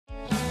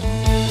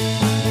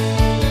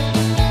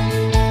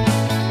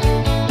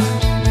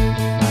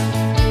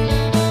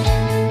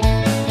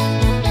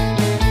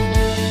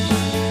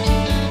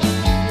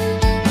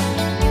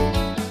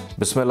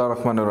بسم اللہ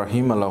الرحمن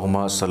الرحیم،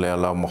 اللہم صلی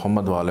علی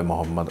محمد وعلی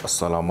محمد۔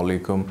 السلام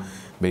علیکم،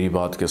 میری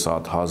بات کے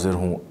ساتھ حاضر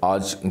ہوں۔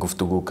 آج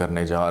گفتگو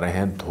کرنے جا رہے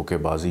ہیں دھوکے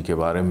بازی کے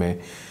بارے میں۔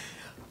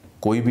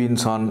 کوئی بھی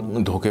انسان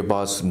دھوکے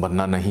باز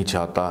بننا نہیں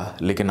چاہتا،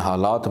 لیکن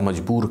حالات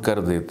مجبور کر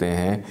دیتے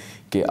ہیں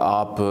کہ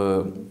آپ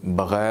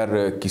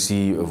بغیر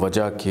کسی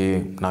وجہ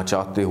کے نہ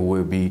چاہتے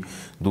ہوئے بھی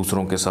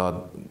دوسروں کے ساتھ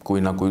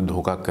کوئی نہ کوئی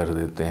دھوکہ کر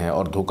دیتے ہیں۔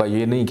 اور دھوکہ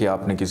یہ نہیں کہ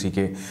آپ نے کسی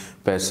کے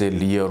پیسے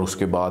لیے اور اس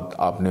کے بعد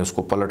آپ نے اس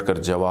کو پلٹ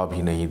کر جواب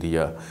ہی نہیں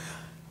دیا۔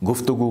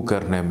 گفتگو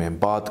کرنے میں،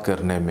 بات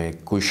کرنے میں،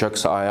 کوئی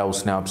شخص آیا،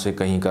 اس نے آپ سے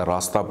کہیں کا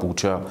راستہ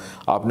پوچھا،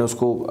 آپ نے اس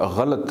کو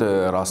غلط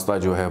راستہ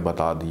جو ہے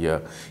بتا دیا،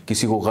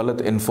 کسی کو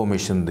غلط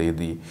انفارمیشن دے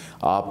دی۔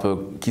 آپ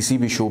کسی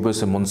بھی شعبے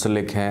سے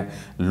منسلک ہیں،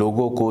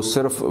 لوگوں کو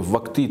صرف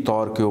وقتی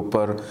طور کے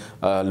اوپر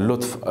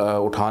لطف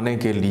اٹھانے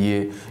کے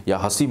لیے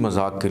یا ہنسی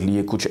مذاق کے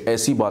لیے کچھ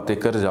ایسی باتیں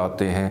کر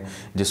جاتے ہیں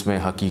جس میں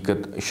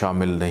حقیقت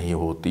شامل نہیں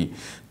ہوتی۔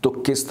 تو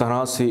کس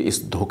طرح سے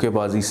اس دھوکے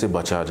بازی سے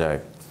بچا جائے؟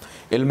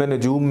 علم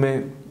نجوم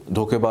میں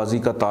دھوکے بازی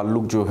کا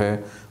تعلق جو ہے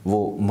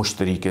وہ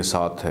مشتری کے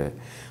ساتھ ہے،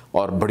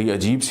 اور بڑی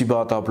عجیب سی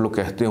بات آپ لوگ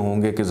کہتے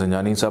ہوں گے کہ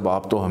زنجانی صاحب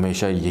آپ تو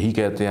ہمیشہ یہی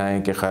کہتے آئے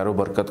ہیں کہ خیر و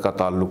برکت کا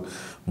تعلق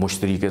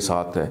مشتری کے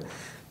ساتھ ہے۔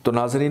 تو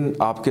ناظرین،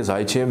 آپ کے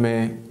زائچے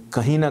میں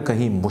کہیں نہ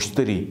کہیں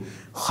مشتری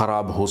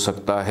خراب ہو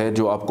سکتا ہے،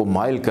 جو آپ کو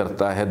مائل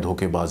کرتا ہے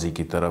دھوکے بازی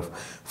کی طرف،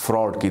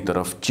 فراڈ کی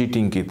طرف،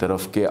 چیٹنگ کی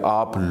طرف، کہ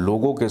آپ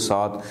لوگوں کے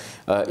ساتھ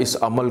اس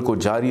عمل کو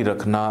جاری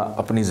رکھنا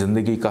اپنی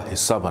زندگی کا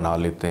حصہ بنا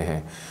لیتے ہیں۔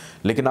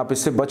 لیکن آپ اس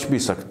سے بچ بھی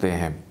سکتے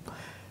ہیں۔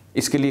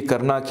 اس کے لیے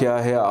کرنا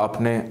کیا ہے؟ آپ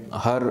نے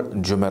ہر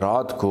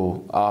جمعرات کو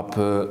آپ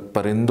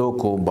پرندوں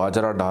کو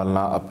باجرہ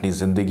ڈالنا اپنی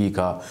زندگی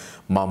کا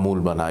معمول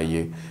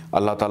بنائیے۔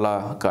 اللہ تعالیٰ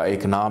کا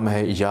ایک نام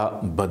ہے یا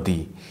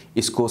بدی،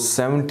 اس کو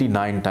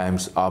 79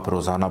 ٹائمز آپ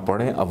روزانہ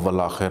پڑھیں، اول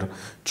آخر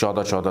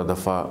 14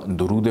 دفعہ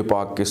درود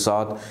پاک کے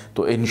ساتھ۔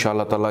 تو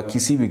انشاءاللہ تعالیٰ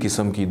کسی بھی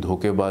قسم کی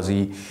دھوکے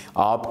بازی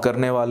آپ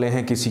کرنے والے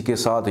ہیں کسی کے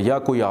ساتھ یا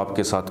کوئی آپ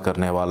کے ساتھ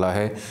کرنے والا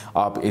ہے،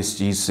 آپ اس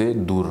چیز سے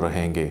دور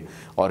رہیں گے۔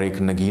 اور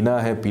ایک نگینہ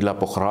ہے پیلا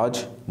پخراج،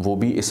 وہ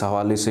بھی اس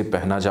حوالے سے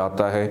پہنا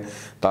جاتا ہے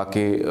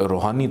تاکہ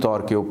روحانی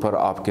طور کے اوپر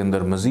آپ کے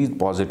اندر مزید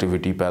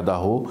پازیٹیوٹی پیدا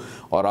ہو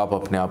اور آپ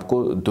اپنے آپ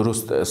کو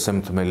درست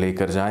سمت میں لے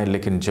کر جائیں۔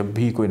 لیکن جب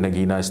بھی کوئی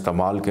نگینہ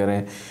استعمال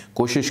کریں،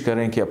 کوشش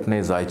کریں کہ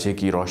اپنے زائچے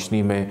کی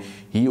روشنی میں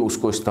ہی اس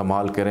کو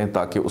استعمال کریں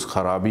تاکہ اس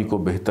خرابی کو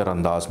بہتر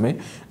انداز میں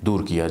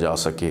دور کیا جا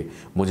سکے۔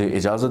 مجھے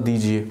اجازت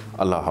دیجیے،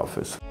 اللہ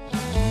حافظ۔